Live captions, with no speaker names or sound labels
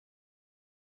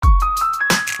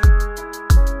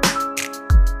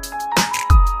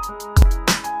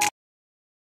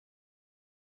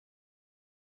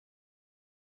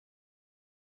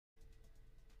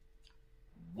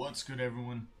What's good,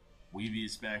 everyone? Weebie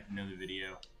is back with another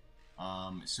video.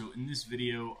 So in this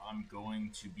video, I'm going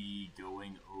to be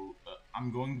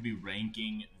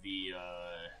ranking the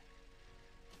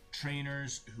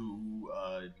trainers who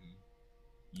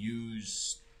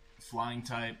use flying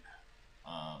type.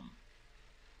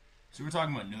 So we're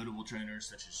talking about notable trainers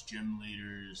such as gym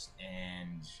leaders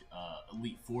and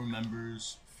Elite Four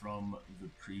members from the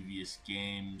previous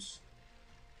games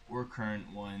or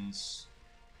current ones.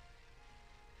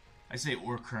 I say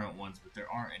or current ones, but there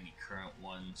aren't any current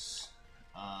ones.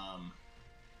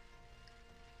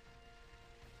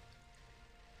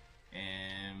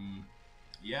 And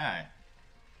yeah,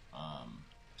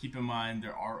 keep in mind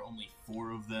there are only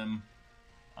 4 of them.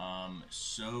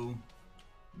 So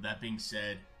that being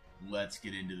said, let's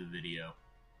get into the video.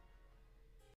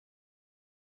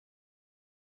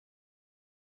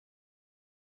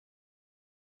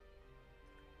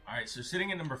 Alright, so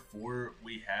sitting at number 4,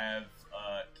 we have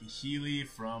Kahili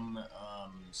from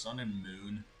Sun and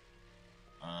Moon.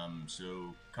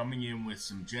 So coming in with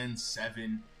some Gen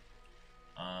 7.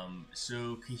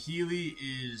 So Kahili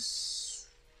is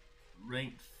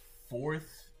ranked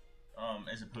 4th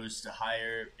as opposed to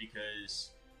higher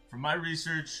because from my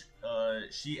research,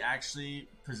 she actually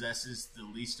possesses the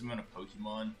least amount of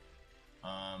Pokemon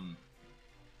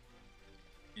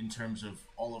in terms of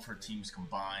all of her teams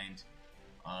combined.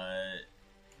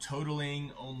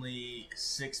 Totaling only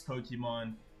 6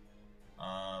 Pokemon,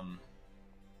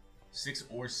 6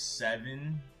 or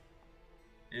 7,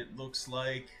 it looks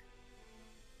like.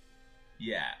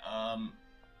 Yeah,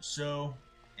 so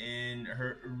in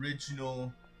her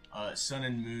original Sun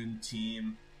and Moon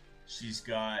team, she's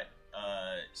got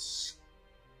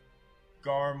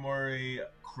Skarmory,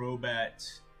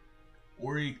 Crobat,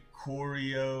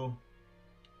 Oricorio,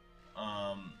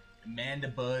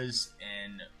 Mandibuzz,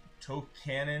 and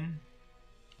Toucannon.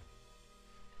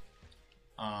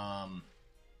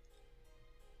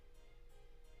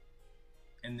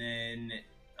 And then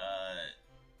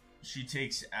she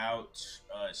takes out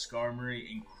Skarmory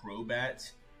and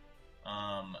Crobat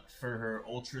for her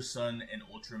Ultra Sun and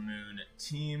Ultra Moon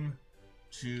team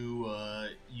to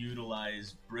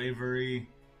utilize Bravery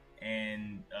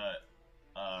and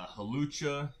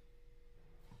Hawlucha,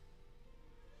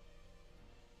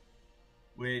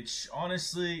 which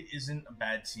honestly isn't a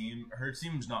bad team. Her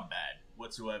team's not bad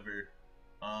whatsoever.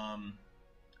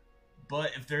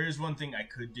 But if there is one thing I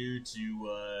could do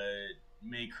to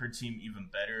make her team even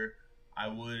better, I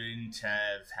wouldn't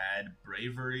have had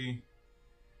Bravery.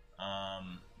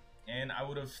 And I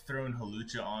would have thrown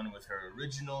Hawlucha on with her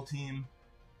original team.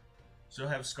 So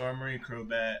have Skarmory,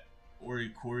 Crobat,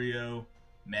 Oricorio,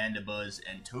 Mandibuzz,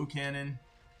 and Toucannon,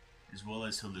 as well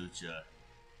as Hawlucha.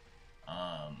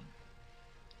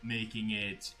 Making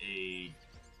it a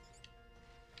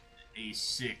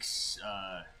 6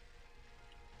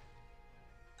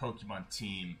 Pokemon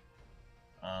team.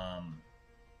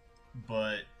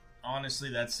 But honestly,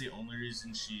 that's the only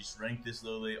reason she's ranked this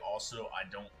lowly. Also, I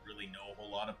don't really know a whole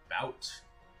lot about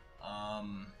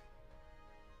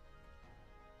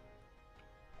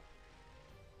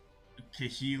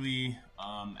Kahili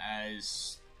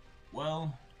as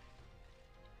well.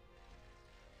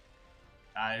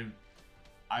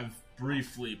 I've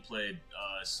briefly played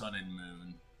Sun and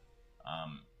Moon,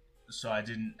 so I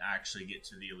didn't actually get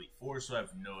to the Elite Four, so I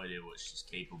have no idea what she's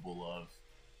capable of,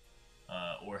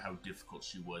 or how difficult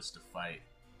she was to fight.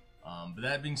 But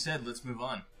that being said, let's move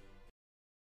on.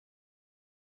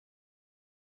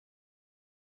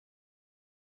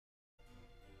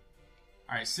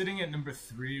 Alright, sitting at number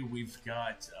 3, we've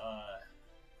got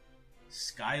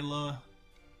Skyla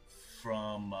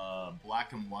from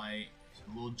Black and White, a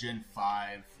little Gen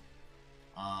 5.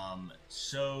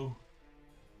 So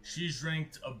she's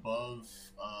ranked above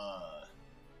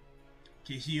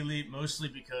Kahili mostly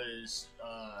because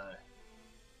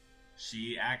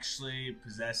she actually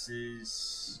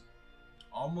possesses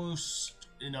almost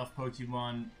enough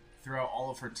Pokemon throughout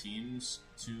all of her teams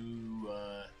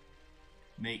to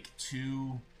make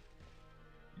 2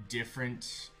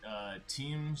 different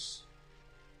teams.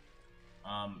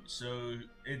 So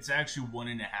it's actually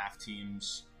 1.5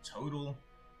 teams total.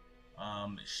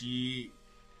 She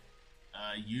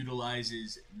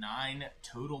utilizes 9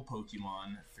 total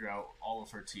Pokemon throughout all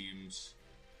of her teams.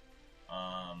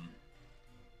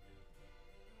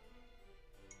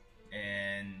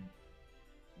 And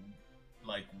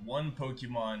like 1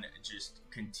 Pokemon just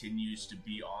continues to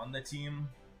be on the team.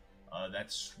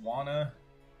 That's Swanna,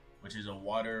 which is a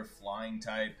water flying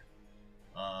type.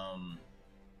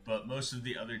 But most of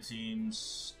the other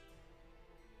teams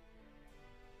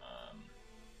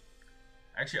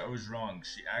Actually, I was wrong.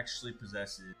 She actually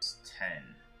possesses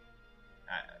 10.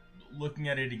 looking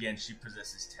at it again, she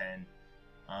possesses 10.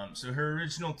 So her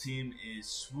original team is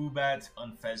Swoobat,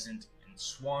 Unfezant, and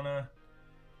Swanna,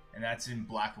 and that's in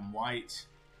black and white.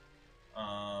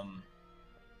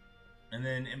 And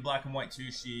then in black and white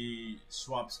too, she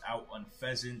swaps out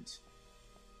Unfezant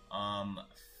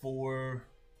for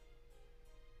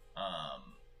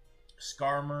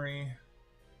Skarmory,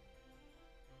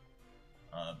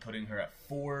 putting her at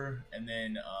 4, and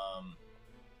then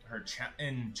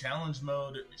in challenge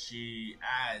mode she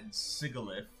adds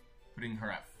Sigilyph, putting her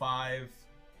at 5.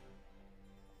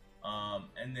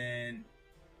 And then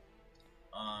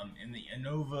in the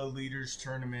Unova Leaders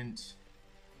Tournament,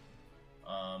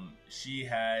 she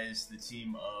has the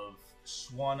team of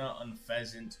Swanna,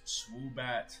 Unfezant,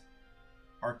 Swoobat,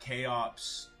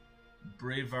 Archaeops,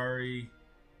 Braviary,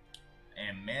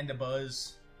 and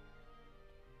Mandibuzz,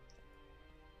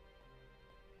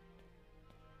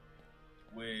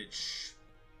 which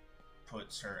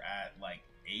puts her at like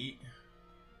 8.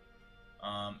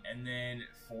 And then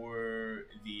for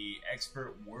the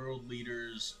Expert World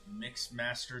Leaders Mixed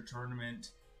Master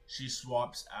Tournament, she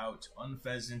swaps out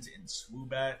Unfezant and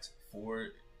Swoobat for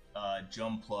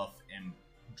Jumpluff and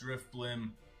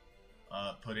Drifblim,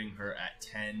 putting her at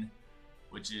 10,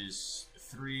 which is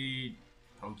 3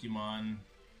 Pokemon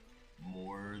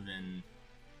more than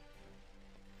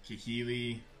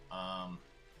Kahili.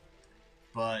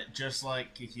 But just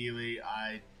like Kahili,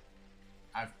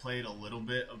 I've played a little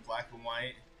bit of Black and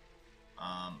White,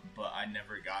 but I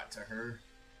never got to her.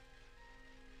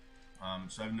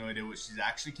 So I have no idea what she's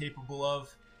actually capable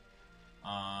of.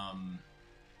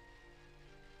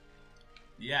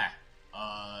 Yeah.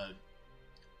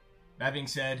 That being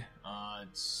said,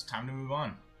 it's time to move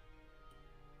on.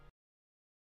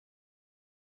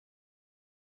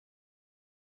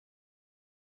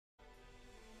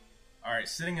 Alright,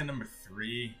 sitting at number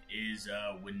 3 is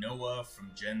Winnowa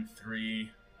from Gen 3.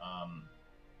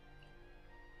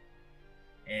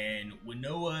 And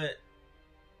Winnowa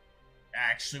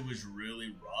actually was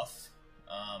really rough.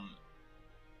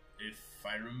 If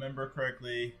I remember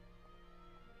correctly,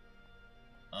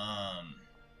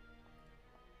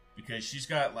 because she's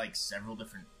got like several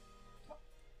different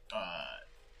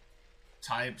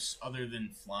types other than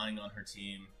flying on her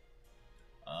team.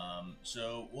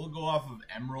 So we'll go off of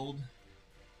Emerald.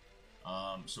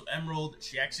 So Emerald,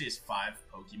 she actually has 5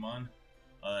 Pokemon.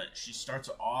 She starts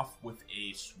off with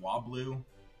a Swablu,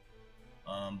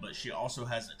 but she also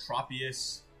has a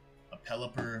Tropius, a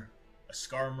Pelipper, a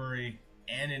Skarmory,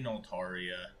 and an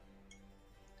Altaria.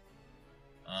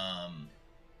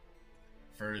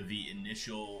 For the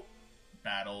initial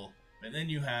battle, but then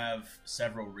you have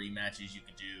several rematches you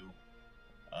could do.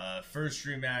 First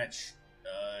rematch,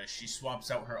 she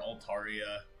swaps out her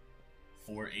Altaria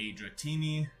for a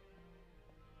Dratini.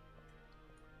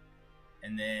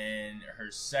 And then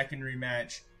her second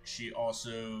rematch, she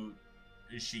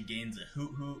gains a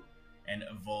Hoot Hoot and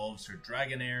evolves her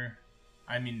Dratini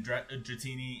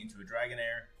into a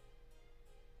Dragonair.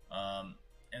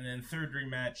 And then third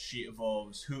rematch, she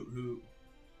evolves Hoot Hoot.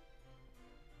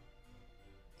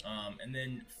 And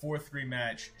then fourth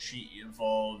rematch, she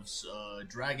evolves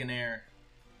Dragonair.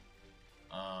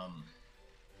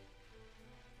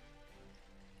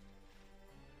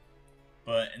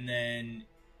 And then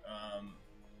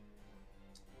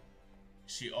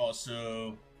she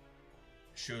also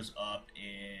shows up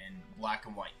in Black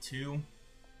and White 2.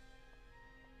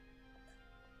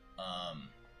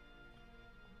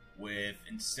 With,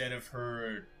 instead of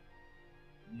her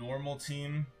normal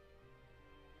team,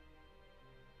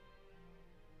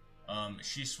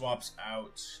 she swaps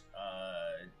out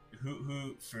Hoot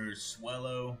Hoot for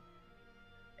Swellow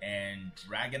and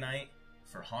Dragonite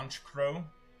for Honchkrow.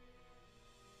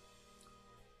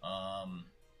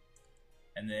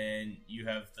 And then you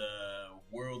have the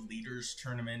World Leaders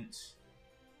Tournament.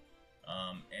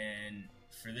 And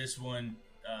for this one,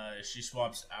 she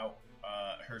swaps out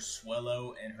her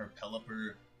Swellow and her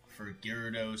Pelipper for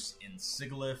Gyarados and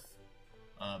Sigilyph,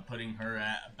 putting her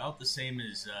at about the same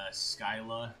as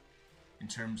Skyla in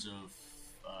terms of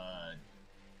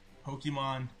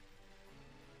Pokemon.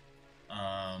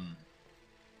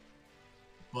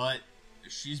 But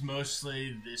she's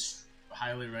mostly this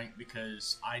highly ranked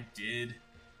because I did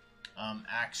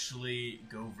actually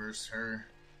go versus her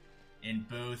in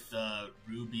both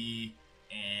Ruby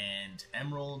and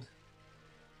Emerald.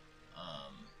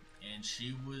 And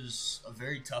she was a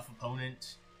very tough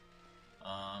opponent.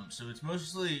 So it's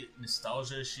mostly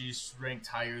nostalgia. She's ranked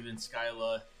higher than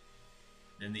Skyla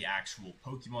than the actual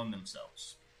Pokemon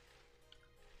themselves.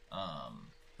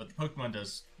 But the Pokemon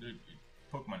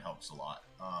helps a lot.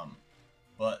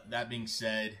 But that being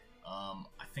said,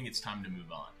 I think it's time to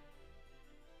move on.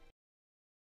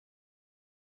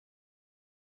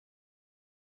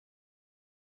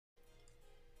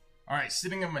 Alright,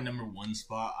 sitting at my number 1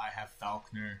 spot, I have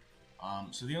Falkner.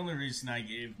 So the only reason I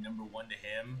gave number 1 to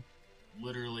him,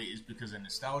 literally, is because of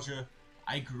nostalgia.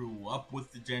 I grew up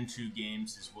with the Gen 2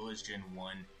 games as well as Gen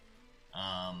 1.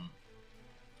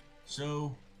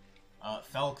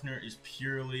 Falkner is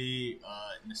purely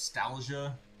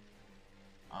nostalgia.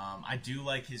 I do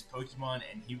like his Pokemon,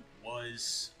 and he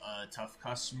was a tough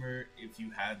customer if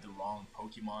you had the wrong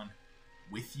Pokemon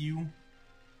with you.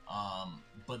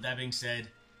 But that being said,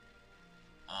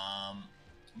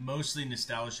 mostly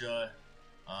nostalgia.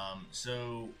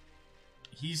 So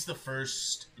he's the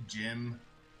first gym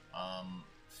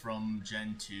from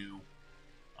Gen 2.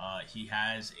 He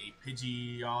has a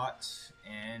Pidgeot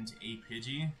and a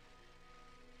Pidgey.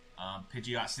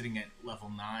 Pidgeot sitting at level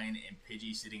 9 and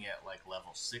Pidgey sitting at like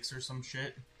level 6 or some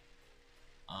shit.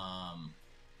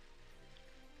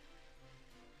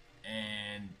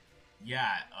 And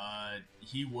yeah,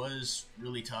 he was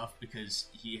really tough because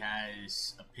he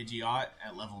has a Pidgeot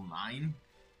at level 9,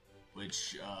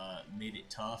 which made it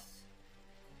tough.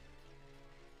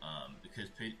 Because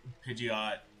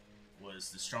Pidgeot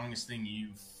was the strongest thing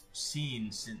you've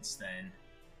seen since then.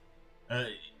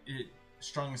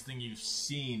 Strongest thing you've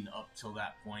seen up till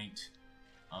that point.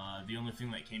 The only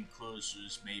thing that came close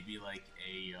was maybe like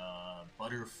a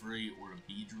Butterfree or a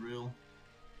Beedrill.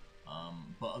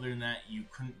 But other than that, you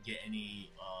couldn't get any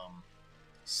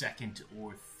second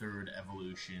or third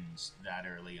evolutions that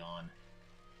early on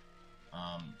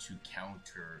to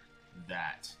counter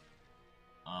that.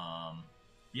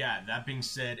 Yeah, that being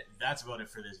said, that's about it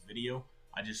for this video.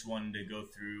 I just wanted to go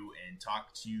through and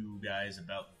talk to you guys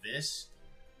about this.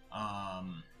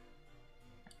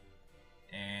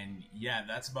 And yeah,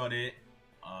 that's about it.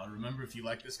 Remember, if you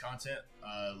like this content,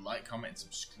 like, comment, and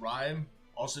subscribe.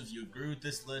 Also, if you agree with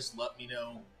this list, let me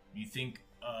know. If you think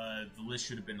the list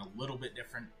should have been a little bit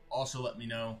different, also let me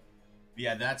know. But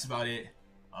yeah, that's about it.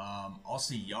 I'll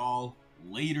see y'all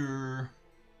later.